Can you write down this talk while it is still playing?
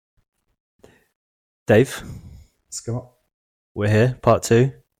Dave, Scott, we're here, part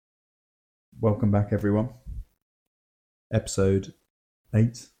 2. welcome back everyone. Episode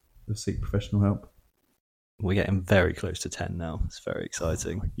 8 of Seek Professional Help. We're getting very close to 10 now. It's very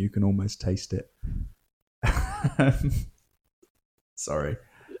exciting. You can almost taste it. Sorry,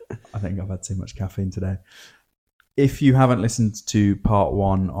 I think I've had too much caffeine today. If you haven't listened to part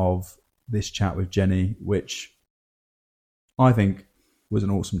 1 of this chat with Jenny, which I think was an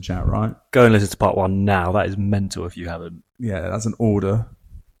awesome chat, right? Go and listen to part 1 now. That is mental if you haven't. Yeah, that's an order.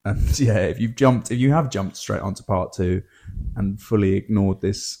 And yeah, if you have jumped straight onto part 2 and fully ignored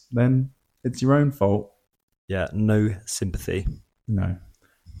this, then it's your own fault. Yeah, no sympathy. No.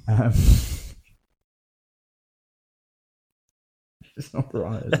 It's not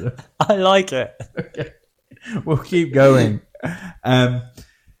right, is it? I like it. Okay. We'll keep going.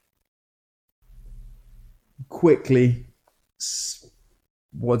 Quickly,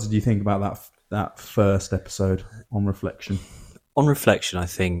 what did you think about that first episode on reflection? On reflection, I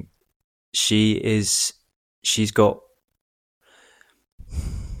think she's got...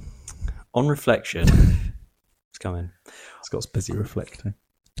 On reflection... It's coming. Scott's busy reflecting.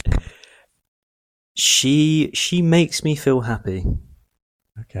 She makes me feel happy.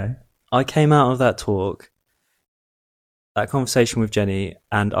 Okay. I came out of that talk, that conversation with Jenny,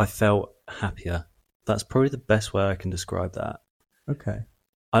 and I felt happier. That's probably the best way I can describe that. Okay.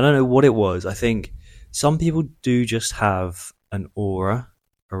 I don't know what it was. I think some people do just have an aura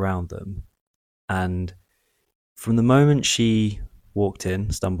around them. And from the moment she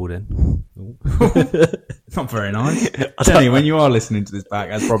stumbled in. Not very nice. Jenny, when you are listening to this back,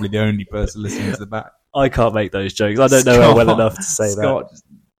 that's probably the only person listening to the back. I can't make those jokes. I don't know her well enough to say Scott,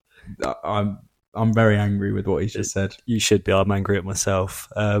 that. I'm very angry with what he's just said. You should be. I'm angry at myself.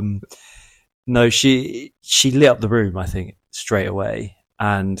 No, she lit up the room, I think, straight away.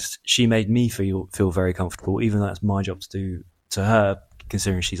 And she made me feel very comfortable, even though that's my job to do to her,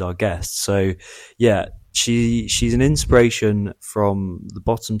 considering she's our guest. So, yeah, she's an inspiration from the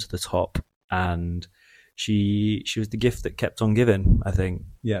bottom to the top, and she was the gift that kept on giving, I think.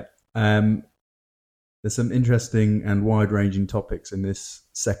 Yeah. There's some interesting and wide-ranging topics in this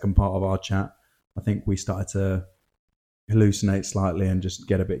second part of our chat. I think we started to hallucinate slightly and just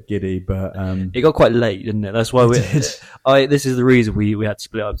get a bit giddy, but it got quite late, didn't it? That's why this is the reason we had to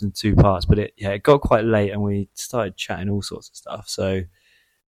split up into 2 parts. But it got quite late, and we started chatting all sorts of stuff. So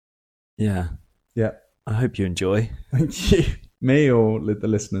yeah, I hope you enjoy. Thank you. Me or the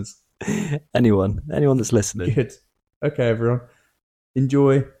listeners? Anyone that's listening. Good. Okay, everyone,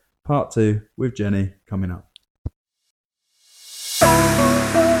 enjoy part 2 with Jenny coming up.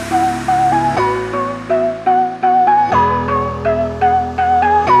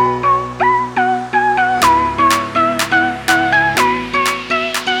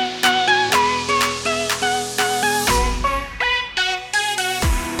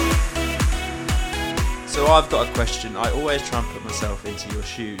 So I've got a question. I always try and put myself into your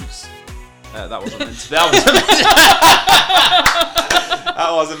shoes. That wasn't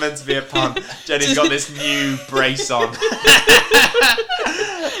meant to be a pun. Jenny's got this new brace on.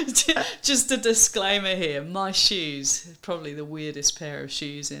 Just a disclaimer here. My shoes, probably the weirdest pair of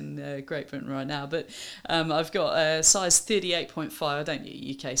shoes in Great Britain right now, but I've got a size 38.5. I don't do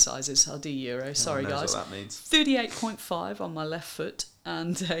UK sizes. I'll do Euro. Sorry, guys. What that means. 38.5 on my left foot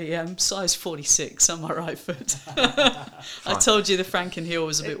and a size 46 on my right foot. I told you the Frankenheel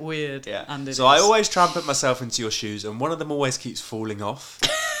was a bit weird. Yeah. And so I always try and put myself into your shoes, and one of them always keeps falling off.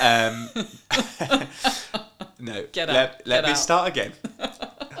 No, let me start again.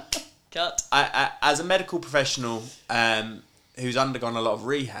 Cut. I, as a medical professional who's undergone a lot of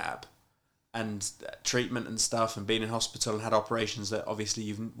rehab and treatment and stuff, and been in hospital and had operations that obviously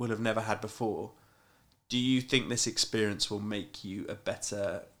you will have never had before, do you think this experience will make you a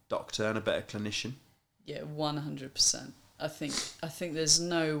better doctor and a better clinician? Yeah, 100%. I think there's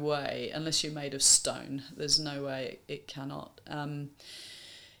no way, unless you're made of stone, there's no way it cannot.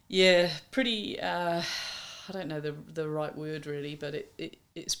 Pretty. I don't know the right word really, but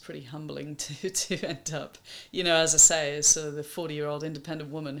it's pretty humbling to end up, as I say, as sort of the 40-year-old independent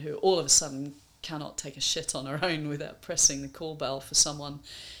woman who all of a sudden cannot take a shit on her own without pressing the call bell for someone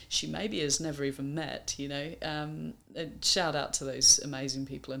she maybe has never even met, And shout out to those amazing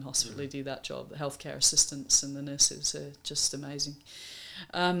people in hospital who do that job. The healthcare assistants and the nurses are just amazing.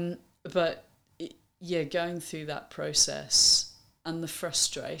 But going through that process and the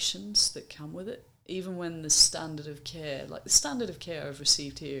frustrations that come with it, even when the standard of care I've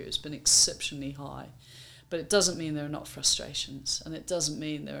received here has been exceptionally high, But it doesn't mean there are not frustrations, and it doesn't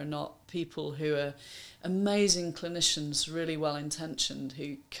mean there are not people who are amazing clinicians, really well-intentioned,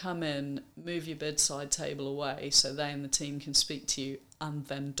 who come in, move your bedside table away so they and the team can speak to you, and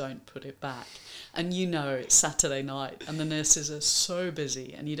then don't put it back. And you know it's Saturday night and the nurses are so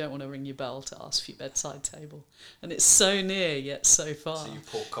busy and you don't want to ring your bell to ask for your bedside table. And it's so near yet so far. So you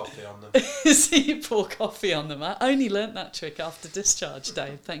pour coffee on them. So you pour coffee on them. I only learnt that trick after discharge,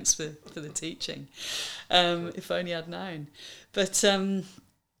 Dave. Thanks for the teaching. If only I'd known. But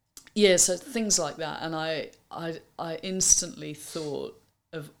yeah, so things like that. And I instantly thought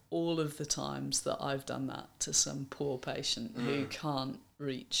of all of the times that I've done that to some poor patient who can't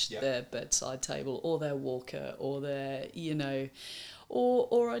reach their bedside table or their walker or their,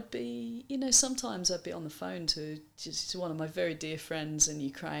 or I'd be, sometimes I'd be on the phone to just one of my very dear friends in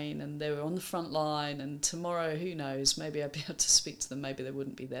Ukraine, and they were on the front line, and tomorrow, who knows, maybe I'd be able to speak to them, maybe they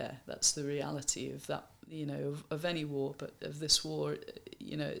wouldn't be there. That's the reality of that, of any war, but of this war,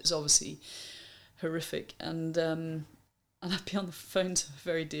 it's obviously horrific. And I'd be on the phone to a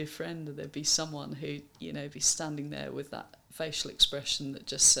very dear friend, and there'd be someone who, be standing there with that facial expression that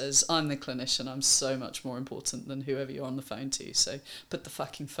just says, I'm the clinician, I'm so much more important than whoever you're on the phone to, so put the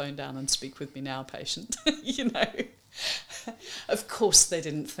fucking phone down and speak with me now, patient. Of course they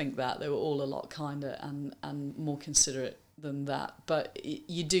didn't think that. They were all a lot kinder and more considerate than that, but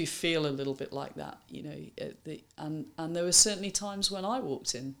you do feel a little bit like that, and there were certainly times when I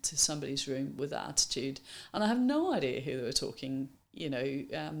walked into somebody's room with that attitude and I have no idea who they were talking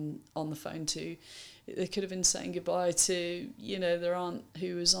on the phone to. They could have been saying goodbye to their aunt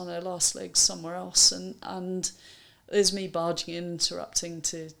who was on her last legs somewhere else, and there's me barging in, interrupting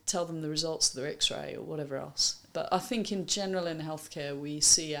to tell them the results of their x-ray or whatever else. But I think in general in healthcare we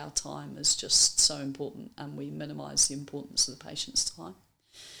see our time as just so important, and we minimise the importance of the patient's time.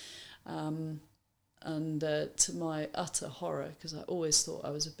 And to my utter horror, because I always thought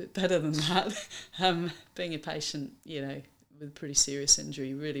I was a bit better than that, being a patient, with a pretty serious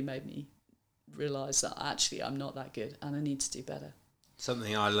injury really made me realise that actually I'm not that good and I need to do better.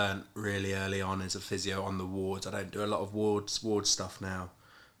 Something I learnt really early on as a physio on the wards. I don't do a lot of ward stuff now,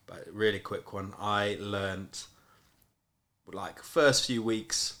 but a really quick one. I learnt, first few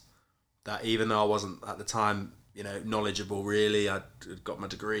weeks, that even though I wasn't at the time, knowledgeable really, I'd got my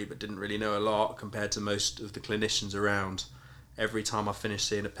degree but didn't really know a lot compared to most of the clinicians around. Every time I finished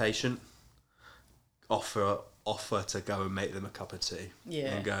seeing a patient, offer to go and make them a cup of tea.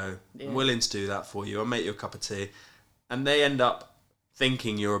 And go, I'm willing to do that for you, I'll make you a cup of tea. And they end up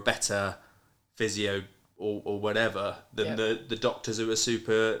thinking you're a better physio or whatever than the doctors who are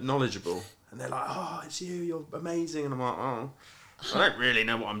super knowledgeable. And they're like, oh, it's you, you're amazing. And I'm like, oh, I don't really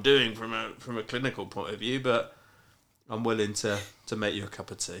know what I'm doing from a clinical point of view, but I'm willing to make you a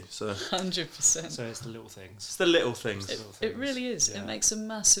cup of tea. So 100%. So it's the little things. It's the little things. It really is. Yeah. It makes a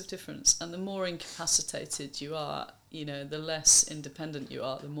massive difference. And the more incapacitated you are, the less independent you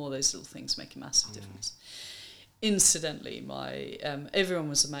are, the more those little things make a massive difference. Incidentally, my everyone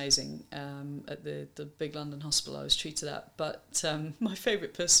was amazing at the big London hospital I was treated at, but my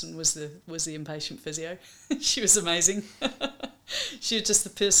favourite person was the inpatient physio. She was amazing. She was just the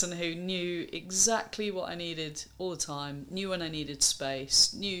person who knew exactly what I needed all the time, knew when I needed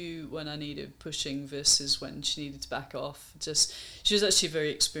space, knew when I needed pushing versus when she needed to back off. She was actually a very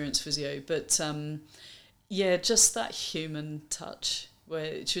experienced physio, but just that human touch,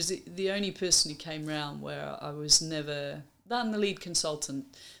 where she was the only person who came round where I was never, that and the lead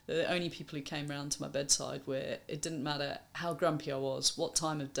consultant, the only people who came round to my bedside where it didn't matter how grumpy I was, what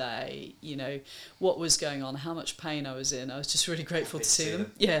time of day, what was going on, how much pain I was in. I was just really grateful to see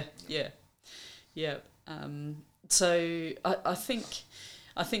them. Yeah. So I think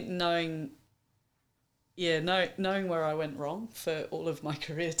knowing where I went wrong for all of my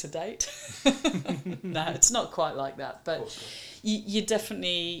career to date. No, it's not quite like that, but you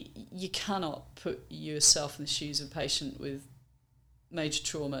definitely, you cannot put yourself in the shoes of a patient with major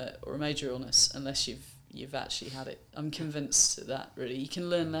trauma or a major illness unless you've actually had it. I'm convinced of that, really. You can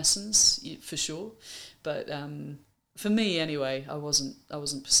learn lessons for sure, but for me anyway, I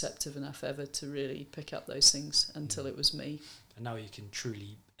wasn't perceptive enough ever to really pick up those things until it was me. And now you can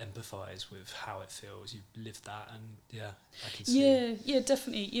truly empathise with how it feels. You've lived that, and I can see. Yeah,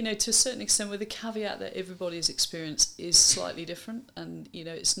 definitely. To a certain extent, with the caveat that everybody's experience is slightly different, and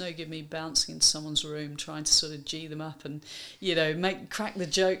it's no good me bouncing into someone's room trying to sort of G them up and crack the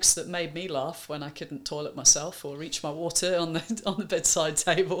jokes that made me laugh when I couldn't toilet myself or reach my water on the bedside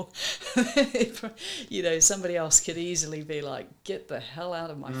table. Somebody else could easily be like, "Get the hell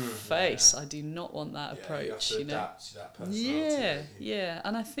out of my face! I do not want that approach." You have to adapt to that personality. Yeah,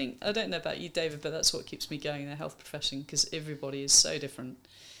 and I think, I don't know about you, David, but that's what keeps me going in the health profession, because everybody is so different.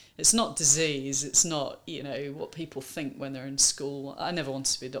 It's not disease, it's not, what people think when they're in school. I never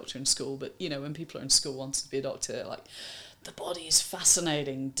wanted to be a doctor in school, but, when people are in school wanting to be a doctor, they're like, the body is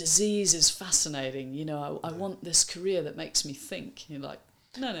fascinating, disease is fascinating, I want this career that makes me think. You're like,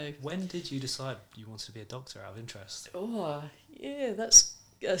 no. When did you decide you wanted to be a doctor out of interest? Oh, yeah, that's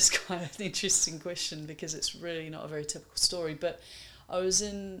quite an interesting question, because it's really not a very typical story. But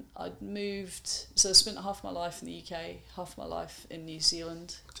I'd moved, so I spent half my life in the UK, half my life in New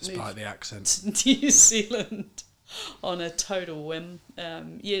Zealand. Despite the accent. To New Zealand on a total whim.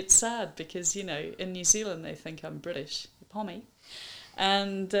 It's sad because, in New Zealand they think I'm British, Pommy.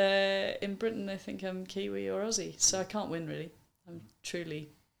 And in Britain they think I'm Kiwi or Aussie. So I can't win, really. I'm truly...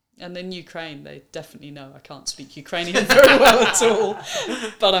 And in Ukraine, they definitely know I can't speak Ukrainian very well at all.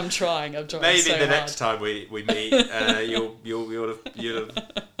 But I'm trying. Maybe so the hard. next time we meet, you'll have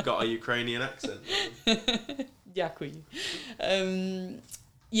got a Ukrainian accent. Yakui.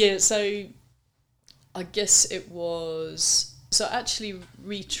 So I guess it was... So I actually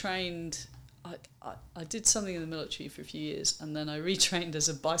retrained... I did something in the military for a few years, and then I retrained as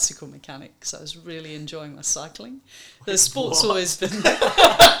a bicycle mechanic because I was really enjoying my cycling. The sport's always been...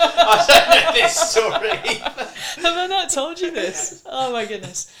 I don't know this story. Have I not told you this? Oh my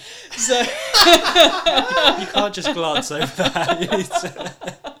goodness. So You can't just glance over that. You need to...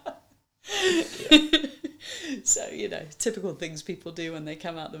 So, typical things people do when they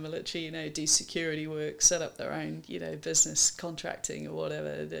come out of the military, do security work, set up their own, business, contracting or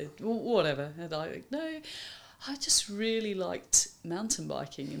whatever. And I just really liked mountain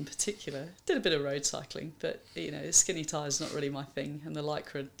biking in particular. Did a bit of road cycling, but, skinny tie's not really my thing, and the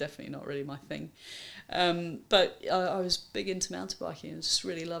Lycra definitely not really my thing. But I was big into mountain biking and just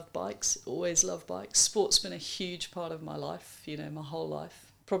really loved bikes, always loved bikes. Sport's been a huge part of my life, my whole life.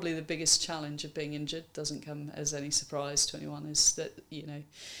 Probably the biggest challenge of being injured, doesn't come as any surprise to anyone, is that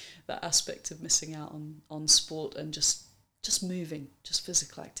that aspect of missing out on sport and just moving, just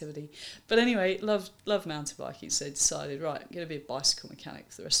physical activity. But anyway, love mountain biking, so I decided, right, I'm going to be a bicycle mechanic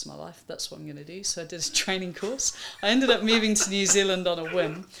for the rest of my life. That's what I'm going to do. So I did a training course. I ended up moving to New Zealand on a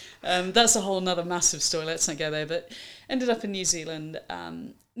whim. That's a whole nother massive story, let's not go there, but ended up in New Zealand.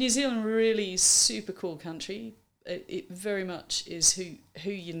 New Zealand, really super cool country. It very much is who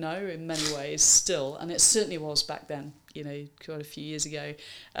you know in many ways still, and it certainly was back then, quite a few years ago.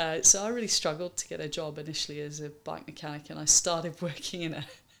 So I really struggled to get a job initially as a bike mechanic, and I started working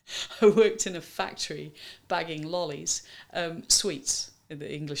I worked in a factory bagging lollies, sweets, in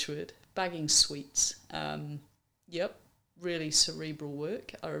the English word, bagging sweets. Really cerebral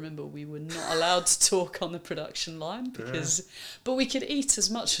work. I remember we were not allowed to talk on the production line but we could eat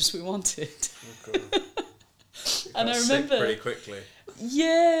as much as we wanted. Oh, God. And I remember pretty quickly.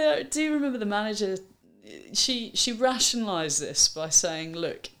 Yeah, I do remember the manager. She rationalised this by saying,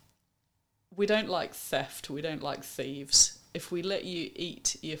 "Look, we don't like theft. We don't like thieves. If we let you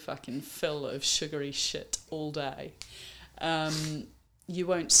eat your fucking fill of sugary shit all day, you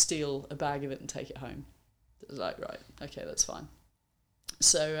won't steal a bag of it and take it home." I was like, right, okay, that's fine.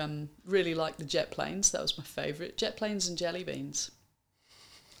 So really liked the jet planes. That was my favourite. Jet planes and jelly beans.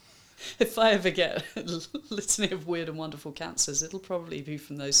 If I ever get a litany of weird and wonderful cancers, it'll probably be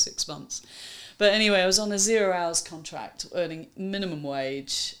from those 6 months. But anyway, I was on a 0 hours contract, earning minimum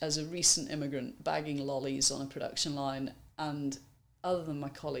wage as a recent immigrant, bagging lollies on a production line. And other than my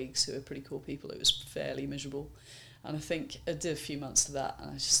colleagues, who are pretty cool people, it was fairly miserable. And I think I did a few months of that, and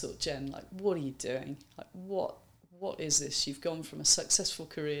I just thought, Jen, like, what are you doing? Like, what is this? You've gone from a successful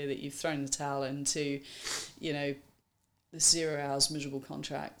career that you've thrown the towel into, the 0 hours miserable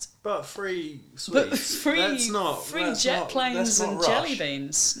contract. But free sweets. But free jet planes and jelly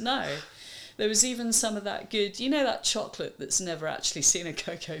beans. No. There was even some of that good, that chocolate that's never actually seen a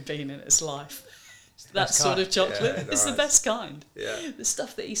cocoa bean in its life. That sort of chocolate. Yeah, it's the best kind. Yeah. The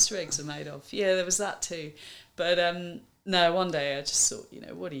stuff that Easter eggs are made of. Yeah, there was that too. But no, one day I just thought,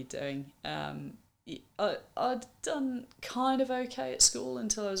 what are you doing? I'd done kind of okay at school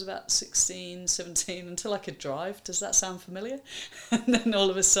until I was about 16, 17, until I could drive. Does that sound familiar? And then all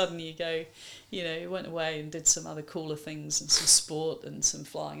of a sudden you go, went away and did some other cooler things and some sport and some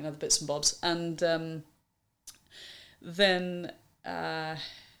flying and other bits and bobs. And then I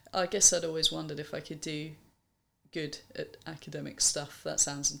guess I'd always wondered if I could do good at academic stuff. That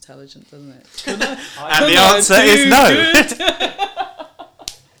sounds intelligent, doesn't it? And the answer is no.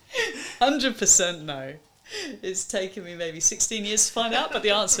 100% no. It's taken me maybe 16 years to find out, but the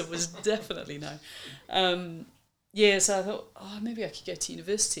answer was definitely no. yeah, so I thought, maybe I could go to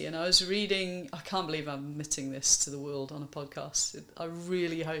university. And I was reading, I can't believe I'm admitting this to the world on a podcast. I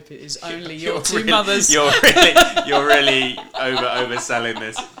really hope it is only your two mothers. You're really overselling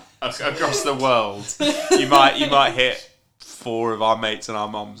this across the world. You might hit 4 of our mates and our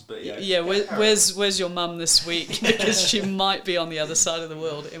mums, but yeah. Yeah, where's your mum this week? Because she might be on the other side of the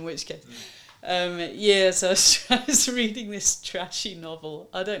world, in which case... so I was reading this trashy novel.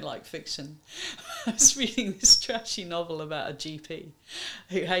 I don't like fiction. I was reading this trashy novel about a GP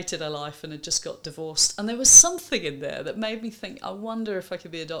who hated her life and had just got divorced. And there was something in there that made me think, I wonder if I could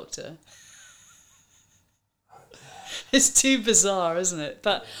be a doctor. It's too bizarre, isn't it?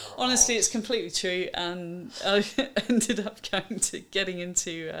 But honestly, it's completely true. And I ended up getting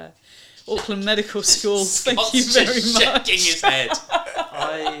into Auckland Medical School. Thank you very much. Shaking his head.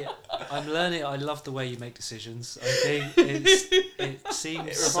 I'm learning. I love the way you make decisions. I think it seems.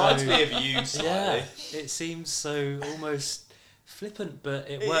 It reminds me of you slightly. Yeah, it seems so almost flippant, but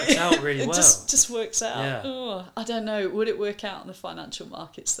it works out really well. It just works out. Yeah. Oh, I don't know. Would it work out in the financial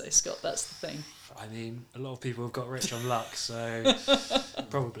markets though, Scott? That's the thing. I mean, a lot of people have got rich on luck, so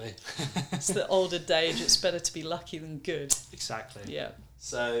probably. It's the old adage. It's better to be lucky than good. Exactly. Yeah.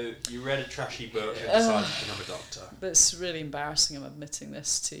 So you read a trashy book and decided to become a doctor. That's really embarrassing. I'm admitting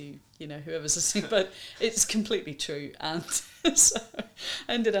this to whoever's listening, but it's completely true. And so I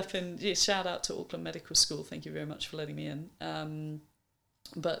ended up in shout out to Auckland Medical School. Thank you very much for letting me in.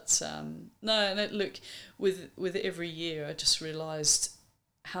 Look, with every year, I just realised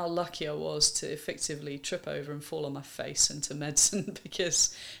how lucky I was to effectively trip over and fall on my face into medicine,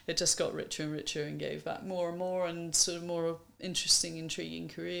 because it just got richer and richer and gave back more and more, and sort of more interesting, intriguing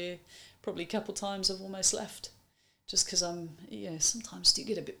career. Probably a couple times I've almost left, just because sometimes do you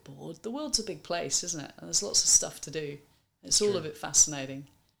get a bit bored. The world's a big place, isn't it? And there's lots of stuff to do. It's all a bit fascinating.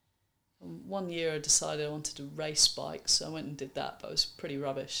 One year I decided I wanted to race bikes, so I went and did that, but it was pretty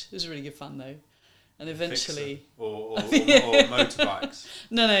rubbish. It was really good fun though. And eventually... Or motorbikes?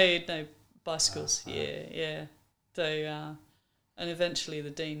 No, bicycles, yeah. So, and eventually the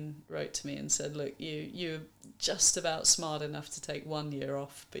dean wrote to me and said, look, you're just about smart enough to take 1 year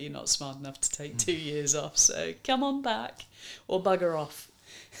off, but you're not smart enough to take 2 years off, so come on back, or bugger off.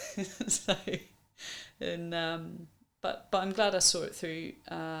 But I'm glad I saw it through.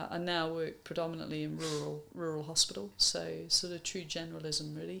 I now work predominantly in rural hospital, so sort of true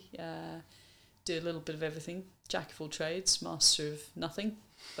generalism really. Do a little bit of everything, jack of all trades, master of nothing.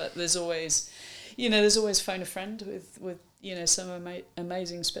 But there's always phone a friend with some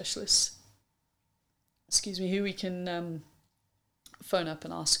amazing specialists. Who we can phone up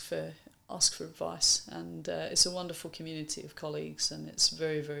and ask for advice. And it's a wonderful community of colleagues, and it's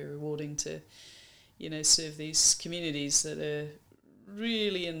very, very rewarding to serve these communities that are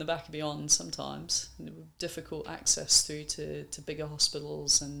really in the back of beyond sometimes, difficult access through to bigger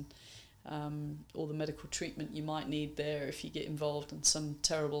hospitals and all the medical treatment you might need there if you get involved in some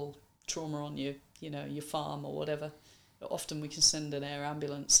terrible trauma on your farm or whatever. Often we can send an air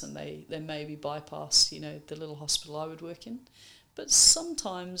ambulance and they maybe bypass the little hospital I would work in, but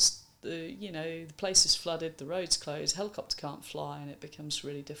sometimes the place is flooded, the road's closed, helicopter can't fly, and it becomes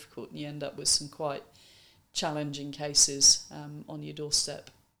really difficult, and you end up with some quite challenging cases on your doorstep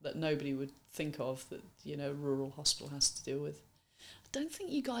that nobody would think of that a rural hospital has to deal with. I don't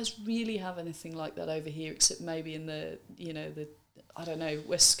think you guys really have anything like that over here, except maybe in the I don't know,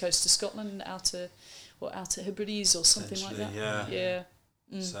 west coast of Scotland, outer Hebrides or something like that. Yeah.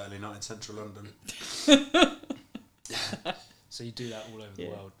 Certainly not in central London. So you do that all over the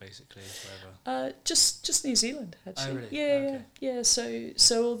world, basically, wherever. Just New Zealand, actually. Oh, really? Yeah. So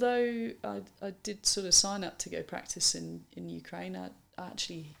although I did sort of sign up to go practice in Ukraine, I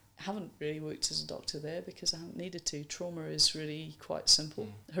actually haven't really worked as a doctor there because I haven't needed to. Trauma is really quite simple,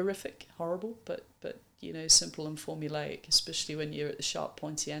 horrific, horrible, but simple and formulaic, especially when you're at the sharp,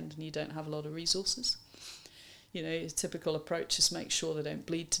 pointy end and you don't have a lot of resources. A typical approach is make sure they don't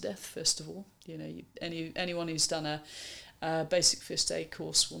bleed to death, first of all. Anyone who's done a basic first aid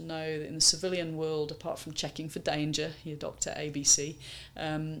course will know that in the civilian world, apart from checking for danger, your doctor ABC,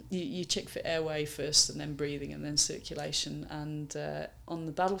 you check for airway first and then breathing and then circulation. And on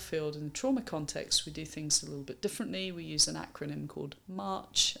the battlefield, in the trauma context, we do things a little bit differently. We use an acronym called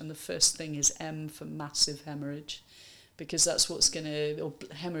MARCH, and the first thing is M for massive hemorrhage, because that's what's going to, or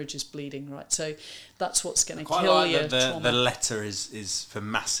hemorrhage is bleeding, right? So that's what's going to kill you. The letter is for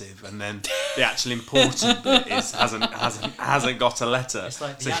massive, and then the actual important bit hasn't got a letter. It's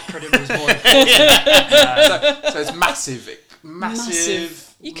like the acronym was more. So it's massive.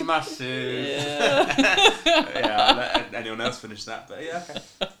 Yeah. I'll let anyone else finish that, but yeah, okay.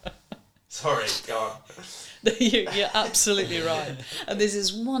 Sorry, go on. You're absolutely right. And this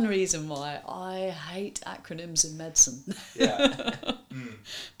is one reason why I hate acronyms in medicine. Yeah.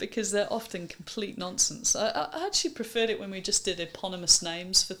 Because they're often complete nonsense. I actually preferred it when we just did eponymous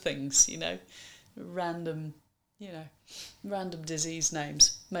names for things, random disease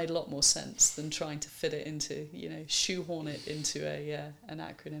names made a lot more sense than trying to fit it into, shoehorn it into an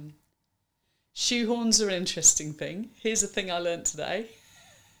acronym. Shoehorns are an interesting thing. Here's a thing I learnt today.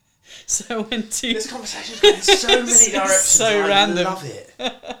 So I went to... This conversation's going in so many directions. So random. I love it.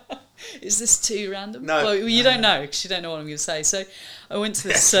 Is this too random? No. Well, you don't know, because you don't know what I'm going to say. So I went to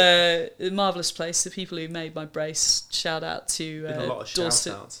this marvellous place. The people who made my brace, shout out to Been a lot of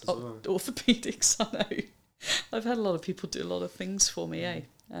Dorset shout-outs as well. Orthopedics, I know. I've had a lot of people do a lot of things for me,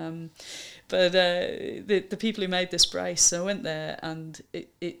 But the people who made this brace, I went there, and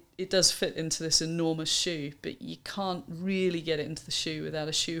it does fit into this enormous shoe, but you can't really get it into the shoe without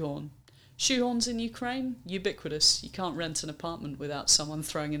a shoehorn. Shoehorns in Ukraine, ubiquitous. You can't rent an apartment without someone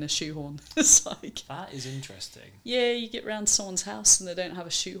throwing in a shoehorn. It's like... That is interesting. Yeah, you get round someone's house and they don't have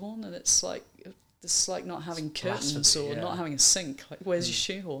a shoehorn, and it's like not having curtains or not having a sink. Like, where's your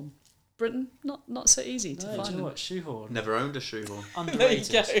shoehorn? Britain, not so easy to No, find do you know them. what? Shoehorn. Never owned a shoehorn.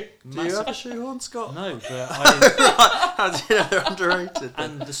 Underrated. There you Do you have a shoehorn, Scott? No, but I... How do you know they're underrated?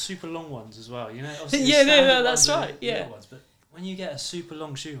 And the super long ones as well. Obviously Yeah, the no, standard that's ones are right, the yeah. little ones, but when you get a super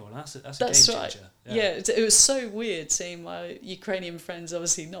long shoehorn, that's a That's game right. changer. Yeah, it was so weird seeing my Ukrainian friends,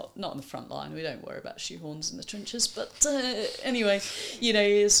 obviously not on the front line. We don't worry about shoehorns in the trenches. But anyway,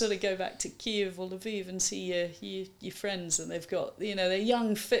 you sort of go back to Kiev or Lviv and see your friends, and they've got, they're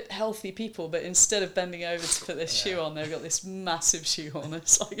young, fit, healthy people, but instead of bending over to put their shoe on, they've got this massive shoehorn.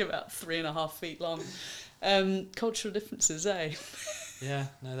 It's like about 3.5 feet long. Cultural differences, eh? Yeah,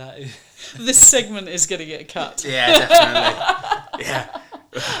 no, that is... This segment is going to get cut. Yeah, definitely. Yeah.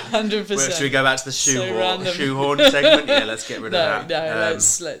 100%. Well, should we go back to the So random. shoehorn segment? Yeah, let's get rid of that. No,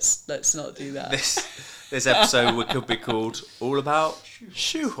 let's not do that. This episode could be called All About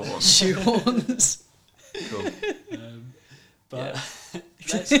Shoehorns. Shoehorns. Cool. But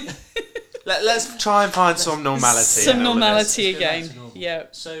Let's try and find some normality. Some normality Let's go back again. to normal. Yeah.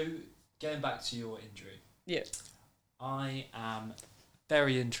 So, going back to your injury. Yeah. I am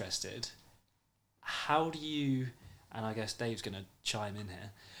very interested. How do you, and I guess Dave's going to chime in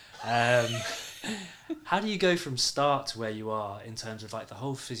here, how do you go from start to where you are in terms of like the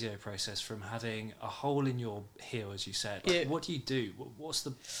whole physio process, from having a hole in your heel, as you said? Like, what do you do? What's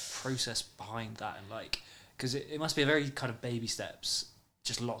the process behind that? And like, because it must be a very kind of baby steps,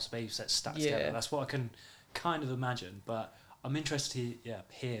 just lots of baby steps stacked together. That's what I can kind of imagine, but I'm interested to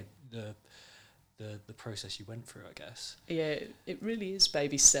hear the process you went through, I guess. Yeah, it really is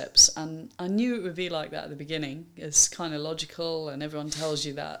baby steps, and I knew it would be like that at the beginning. It's kind of logical, and everyone tells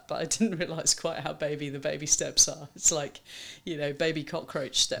you that, but I didn't realise quite how the baby steps are. It's like, baby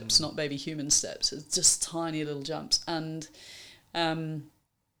cockroach steps, not baby human steps. It's just tiny little jumps, and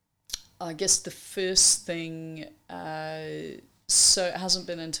I guess the first thing... So it hasn't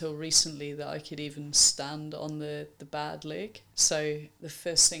been until recently that I could even stand on the bad leg. So the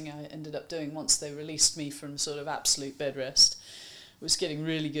first thing I ended up doing once they released me from sort of absolute bed rest was getting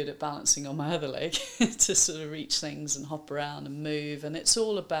really good at balancing on my other leg to sort of reach things and hop around and move. And it's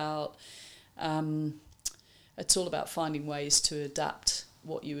all about finding ways to adapt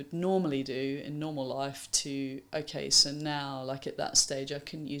what you would normally do in normal life to, okay, so now, like at that stage, I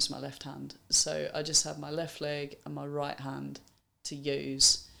couldn't use my left hand. So I just have my left leg and my right hand to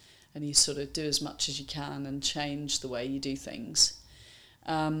use, and you sort of do as much as you can and change the way you do things.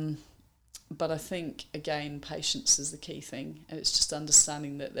 But I think, again, patience is the key thing, and it's just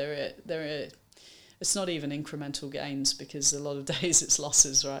understanding that there are it's not even incremental gains, because a lot of days it's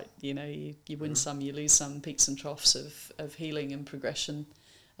losses, right? You win some, you lose some, peaks and troughs of healing and progression,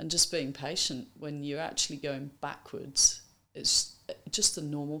 and just being patient when you're actually going backwards. It's just a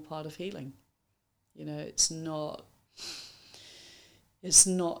normal part of healing. It's not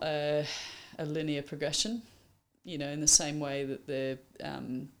a linear progression, in the same way that the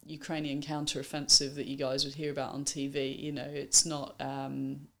Ukrainian counter-offensive that you guys would hear about on TV, it's not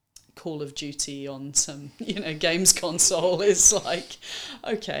Call of Duty on some, games console. It's like,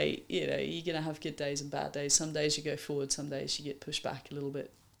 okay, you're going to have good days and bad days. Some days you go forward, some days you get pushed back a little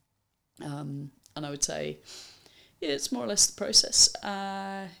bit. And I would say, it's more or less the process.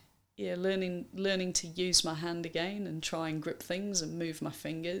 Learning to use my hand again and try and grip things and move my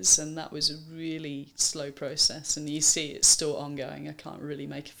fingers, and that was a really slow process, and you see it's still ongoing. I can't really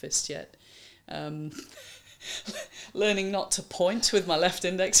make a fist yet. Learning not to point with my left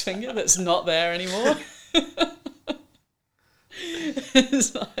index finger, that's not there anymore.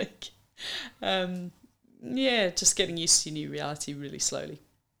 It's like, Just getting used to your new reality really slowly.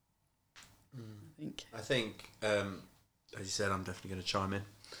 I think, as you said, I'm definitely going to chime in.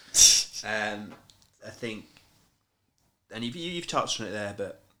 I think, and you've touched on it there,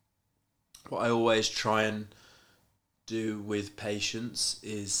 but what I always try and do with patients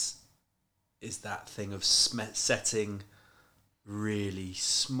is that thing of setting really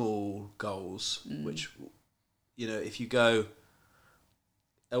small goals, which, if you go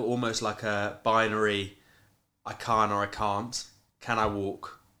almost like a binary, I can or I can't. Can I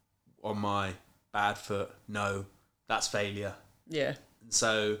walk on my bad foot? No, that's failure. Yeah. And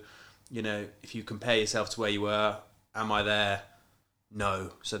so, if you compare yourself to where you were, am I there?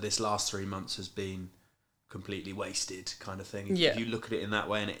 No. So this last 3 months has been completely wasted, kind of thing. If you look at it in that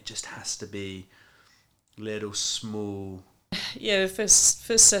way, and it just has to be little small. Yeah, the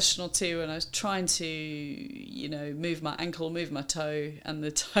first session or two, when I was trying to, move my ankle, move my toe, and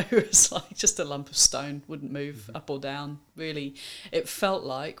the toe was like just a lump of stone, wouldn't move up or down. Really, it felt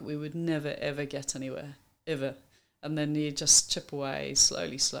like we would never ever get anywhere, ever. And then you just chip away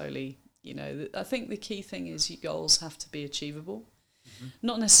slowly. I think the key thing is your goals have to be achievable.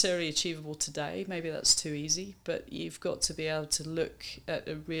 Not necessarily achievable today, maybe that's too easy, but you've got to be able to look at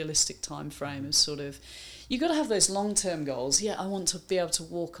a realistic time frame as sort of, you've got to have those long-term goals. I want to be able to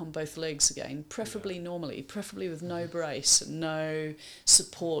walk on both legs again, preferably normally, preferably with no brace, no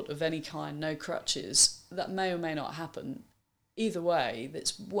support of any kind, no crutches. That may or may not happen. Either way,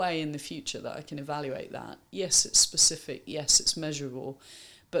 that's way in the future that I can evaluate that. Yes, it's specific, yes, it's measurable,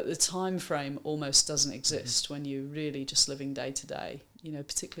 but the time frame almost doesn't exist when you're really just living day to day,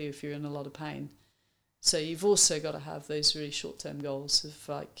 particularly if you're in a lot of pain. So you've also got to have those really short-term goals of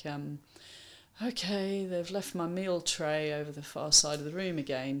like, okay, they've left my meal tray over the far side of the room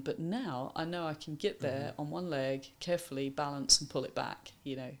again, but now I know I can get there on one leg, carefully balance and pull it back.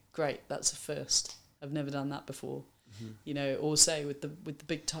 Great, that's a first. I've never done that before. Or say with the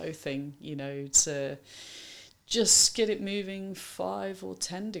big toe thing, it's just get it moving 5 or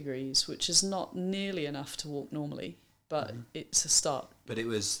 10 degrees, which is not nearly enough to walk normally, but it's a start. But it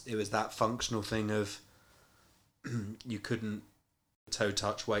was that functional thing of you couldn't toe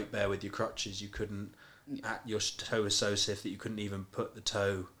touch weight bear with your crutches. You couldn't. Your toe was so stiff that you couldn't even put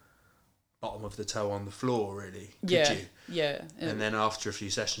the bottom of the toe on the floor. Really, could you? Yeah. And then after a few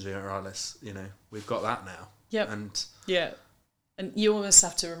sessions, we went, right, let's we've got that now. Yep. And you almost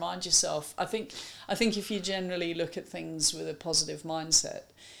have to remind yourself. I think if you generally look at things with a positive mindset,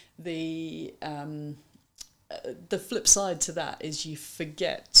 the flip side to that is you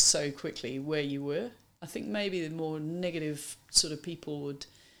forget so quickly where you were. I think maybe the more negative sort of people would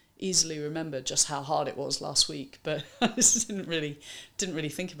easily remember just how hard it was last week, but I just didn't really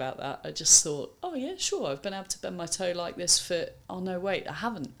think about that. I just thought, oh yeah, sure, I've been able to bend my toe like this for. Oh no, wait, I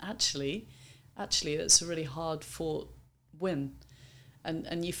haven't actually. Actually, that's a really hard fought win.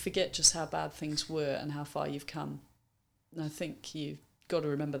 And you forget just how bad things were and how far you've come. And I think you've got to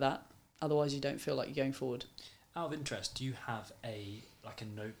remember that. Otherwise, you don't feel like you're going forward. Out of interest, do you have a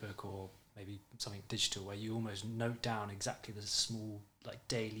notebook or maybe something digital where you almost note down exactly the small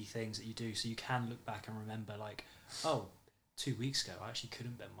daily things that you do, so you can look back and remember 2 weeks ago I actually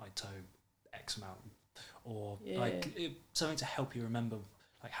couldn't bend my toe X amount, or something to help you remember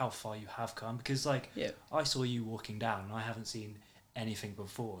how far you have come, because I saw you walking down and I haven't seen anything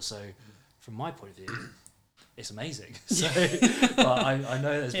before, so from my point of view it's amazing. So but I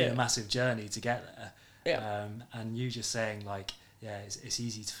know there's been a massive journey to get there, and you just saying it's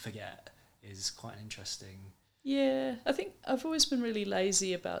easy to forget is quite an interesting. I think I've always been really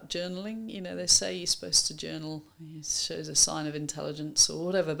lazy about journaling. They say you're supposed to journal, it shows a sign of intelligence or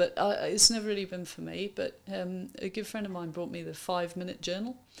whatever, but it's never really been for me. But a good friend of mine brought me the 5-minute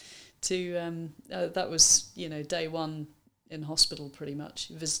journal to that was day one in hospital pretty much.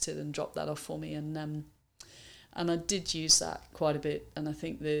 He visited and dropped that off for me, and I did use that quite a bit. And I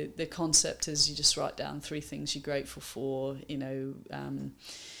think the concept is you just write down 3 things you're grateful for,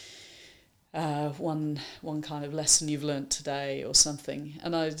 one kind of lesson you've learnt today or something.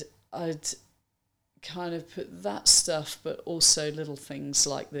 And I'd kind of put that stuff, but also little things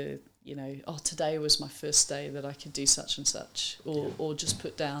like today was my first day that I could do such and such, or just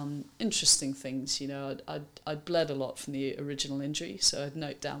put down interesting things. I'd bled a lot from the original injury, so I'd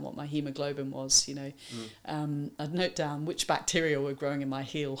note down what my hemoglobin was. I'd note down which bacteria were growing in my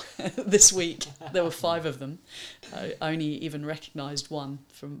heel this week. There were 5 of them. I only even recognised one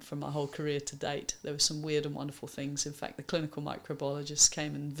from my whole career to date. There were some weird and wonderful things. In fact, the clinical microbiologist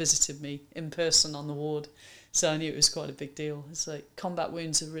came and visited me in person on the ward. So I knew it was quite a big deal. It's combat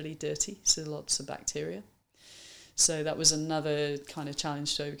wounds are really dirty, so lots of bacteria. So that was another kind of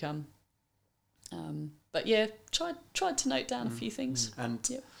challenge to overcome. But yeah, tried to note down a few things. And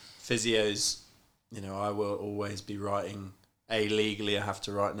Yep. physios, I will always be writing. Legally, I have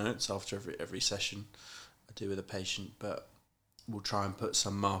to write notes after every session I do with a patient, but we'll try and put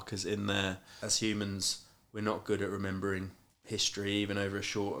some markers in there. As humans, we're not good at remembering history, even over a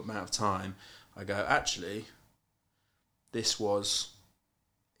short amount of time. I go, actually, this was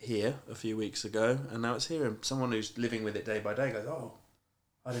here a few weeks ago, and now it's here. And someone who's living with it day by day goes, oh,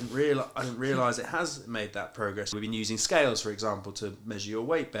 I didn't realise it has made that progress. We've been using scales, for example, to measure your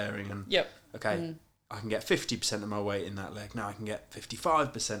weight bearing, and okay, I can get 50% of my weight in that leg. Now I can get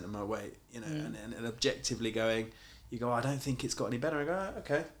 55% of my weight. And objectively going, you go, I don't think it's got any better. I go,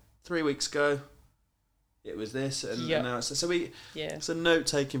 okay, 3 weeks ago, it was this, and now it's so we. Yeah. So note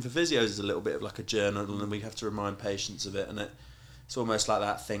taking for physios is a little bit of like a journal, and we have to remind patients of it, and it's almost like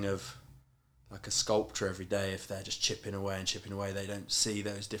that thing of like a sculptor every day. If they're just chipping away, they don't see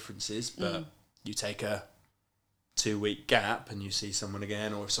those differences. But you take a 2-week gap and you see someone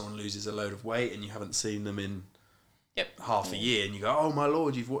again, or if someone loses a load of weight and you haven't seen them in half a year, and you go, oh my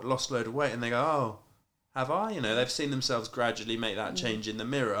lord, you've lost a load of weight, and they go, oh, have I? They've seen themselves gradually make that change in the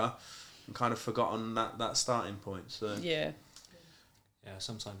mirror and kind of forgotten that starting point. So yeah,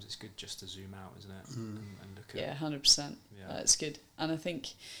 sometimes it's good just to zoom out, isn't it? And look at 100%. That's good. And I think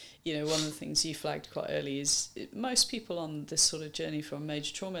one of the things you flagged quite early is most people on this sort of journey from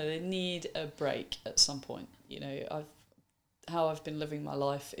major trauma, they need a break at some point. How I've been living my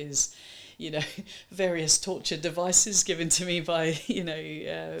life is, various torture devices given to me by,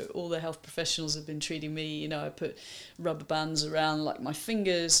 all the health professionals have been treating me. I put rubber bands around like my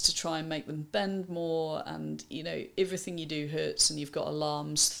fingers to try and make them bend more, and, everything you do hurts, and you've got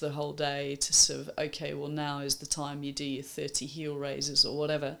alarms the whole day to sort of, okay, well, now is the time you do your 30 heel raises or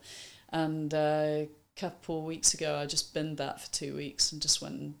whatever. And a couple of weeks ago, I just binned that for 2 weeks and just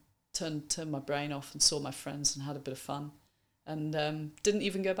went and turned my brain off and saw my friends and had a bit of fun, and didn't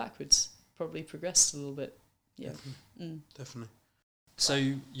even go backwards. Probably progressed a little bit. Yeah, definitely. So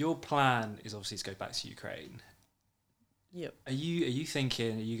your plan is obviously to go back to Ukraine. Yep. Are you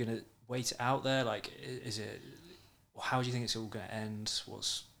thinking? Are you going to wait it out there? Like, is it? How do you think it's all going to end?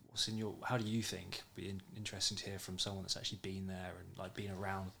 What's in your? How do you think? Be interesting to hear from someone that's actually been there and like been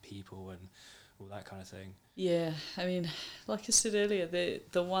around people and all that kind of thing. Yeah, I mean, like I said earlier,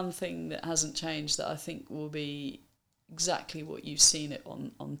 the one thing that hasn't changed that I think will be exactly what you've seen it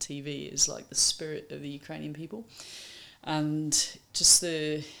on TV is like the spirit of the Ukrainian people, and just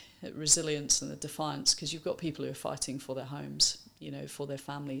the resilience and the defiance, because you've got people who are fighting for their homes, for their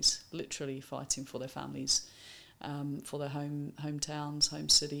families, literally fighting for their families, for their hometowns, home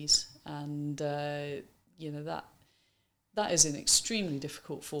cities, and that is an extremely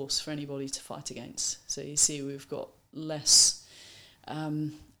difficult force for anybody to fight against. So you see, we've got less.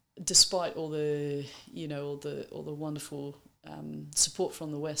 Despite all the all the wonderful support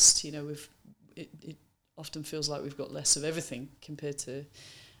from the West, it often feels like we've got less of everything compared to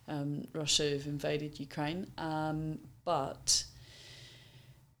Russia have invaded Ukraine. But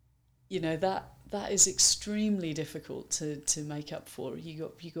that is extremely difficult to make up for.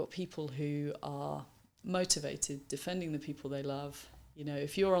 You got people who are motivated, defending the people they love.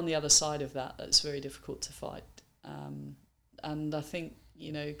 If you're on the other side of that, that's very difficult to fight. And I think,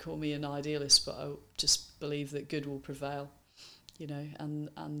 call me an idealist, but I just believe that good will prevail, and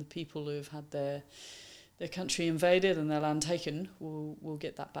the people who have had their country invaded and their land taken will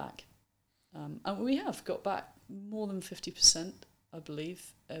get that back. And we have got back more than 50%, I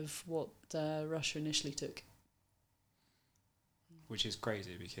believe, of what Russia initially took. Which is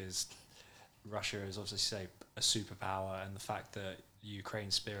crazy, because Russia is obviously a superpower, and the fact that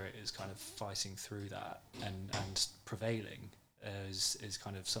Ukraine's spirit is kind of fighting through that and prevailing is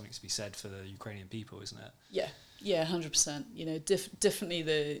kind of something to be said for the Ukrainian people, isn't it? Yeah, 100%. Definitely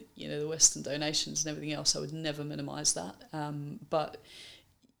the Western donations and everything else, I would never minimise that. But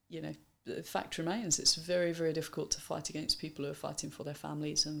the fact remains, it's very, very difficult to fight against people who are fighting for their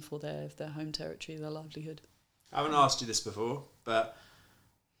families and for their home territory, their livelihood. I haven't asked you this before, but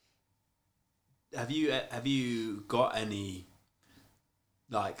have you got any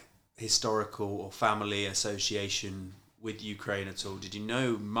like historical or family association with Ukraine at all? Did you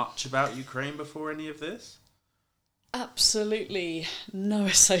know much about Ukraine before any of this? Absolutely no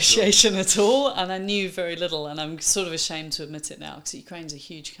association at all, and I knew very little, and I'm sort of ashamed to admit it now, because Ukraine's a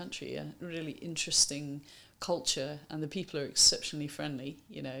huge country, a really interesting culture, and the people are exceptionally friendly.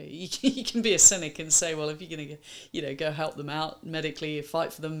 You can be a cynic and say, well, if you're going to go help them out medically,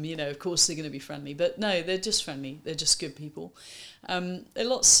 fight for them, of course they're going to be friendly. But no, they're just friendly. They're just good people. There are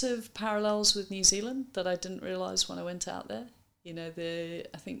lots of parallels with New Zealand that I didn't realise when I went out there. You know,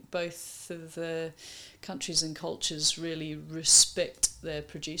 I think both of the countries and cultures really respect their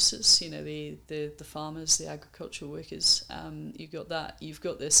producers. You know, the farmers, the agricultural workers. You've got that. You've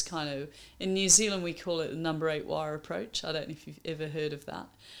got this kind of, in New Zealand we call it the number 8 wire approach. I don't know if you've ever heard of that,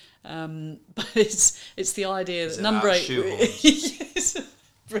 but it's the idea that number 8. Yes.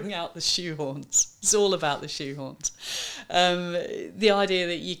 Bring out the shoehorns. It's all about the shoehorns. The idea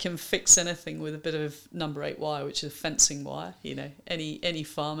that you can fix anything with a bit of number 8 wire, which is fencing wire. You know, any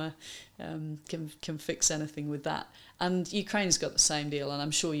farmer can fix anything with that. And Ukraine's got the same deal, and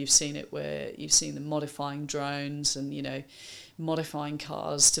I'm sure you've seen it, where you've seen them modifying drones and, you know, modifying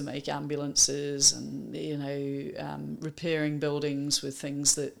cars to make ambulances, and, you know, repairing buildings with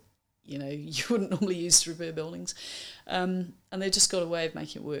things that, you know, you wouldn't normally use to repair buildings. And they've just got a way of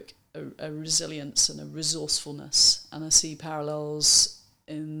making it work, a resilience and a resourcefulness. And I see parallels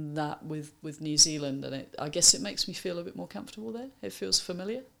in that with New Zealand, and I guess it makes me feel a bit more comfortable there. It feels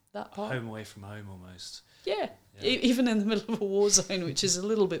familiar, that part. Home away from home, almost. Yeah. Even in the middle of a war zone, which is a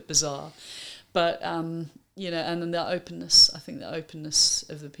little bit bizarre. But, you know, and then the openness, I think the openness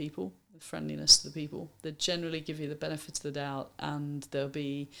of the people, the friendliness of the people, they generally give you the benefit of the doubt, and they'll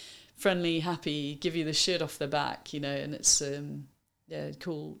be friendly, happy, give you the shirt off their back, you know, and it's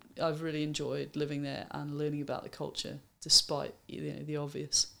cool. I've really enjoyed living there and learning about the culture, despite, you know, the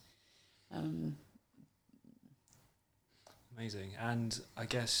obvious. Amazing. And I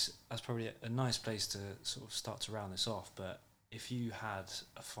guess that's probably a nice place to sort of start to round this off, but if you had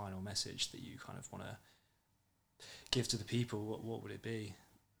a final message that you kind of want to give to the people, what would it be?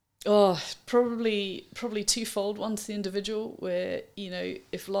 Oh, probably twofold. One to the individual, where, you know,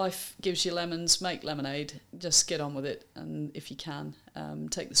 if life gives you lemons, make lemonade. Just get on with it, and if you can,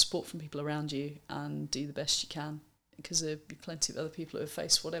 take the support from people around you and do the best you can, because there'll be plenty of other people who have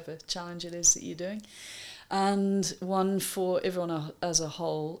faced whatever challenge it is that you're doing. And one for everyone as a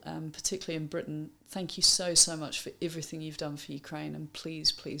whole, particularly in Britain, thank you so much for everything you've done for Ukraine, and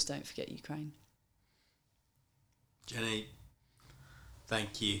please don't forget Ukraine. Jenny,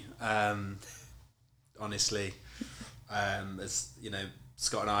 thank you. Honestly, as you know,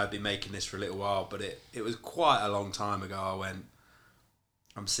 Scott and I have been making this for a little while, but it was quite a long time ago. I went,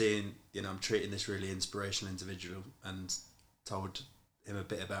 I'm treating this really inspirational individual, and told him a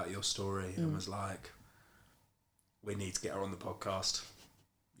bit about your story, and was like, we need to get her on the podcast.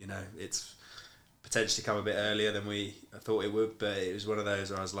 You know, it's potentially come a bit earlier than I thought it would, but it was one of those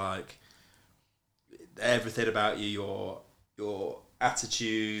where I was like, everything about you, your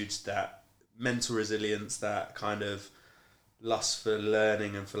attitude, that mental resilience, that kind of lust for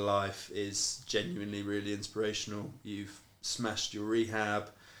learning and for life is genuinely really inspirational. You've smashed your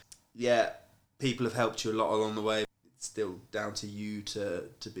rehab. Yeah, people have helped you a lot along the way. It's still down to you to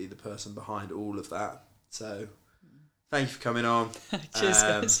be the person behind all of that. So thank you for coming on. Cheers,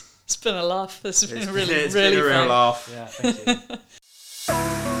 guys. It's been a laugh. It's been a real fun laugh. Yeah, thank you.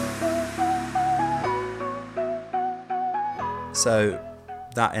 So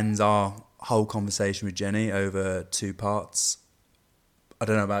that ends our whole conversation with Jenny over 2 parts. I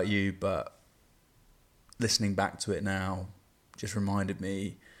don't know about you, but listening back to it now just reminded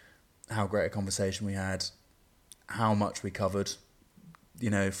me how great a conversation we had, how much we covered, you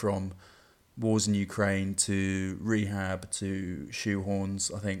know, from wars in Ukraine to rehab to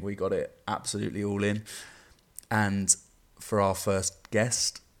shoehorns. I think we got it absolutely all in. And for our first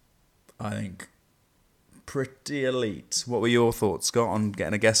guest, I think pretty elite. What were your thoughts, Scott, on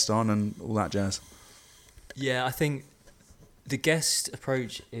getting a guest on and all that jazz? Yeah, I think the guest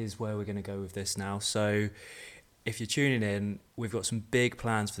approach is where we're going to go with this now. So if you're tuning in, we've got some big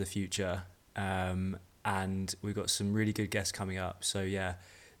plans for the future, and we've got some really good guests coming up. So yeah,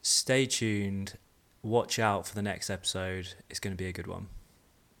 stay tuned, watch out for the next episode. It's going to be a good one.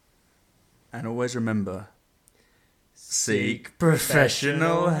 And always remember, seek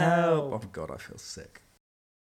professional help. Oh God, I feel sick.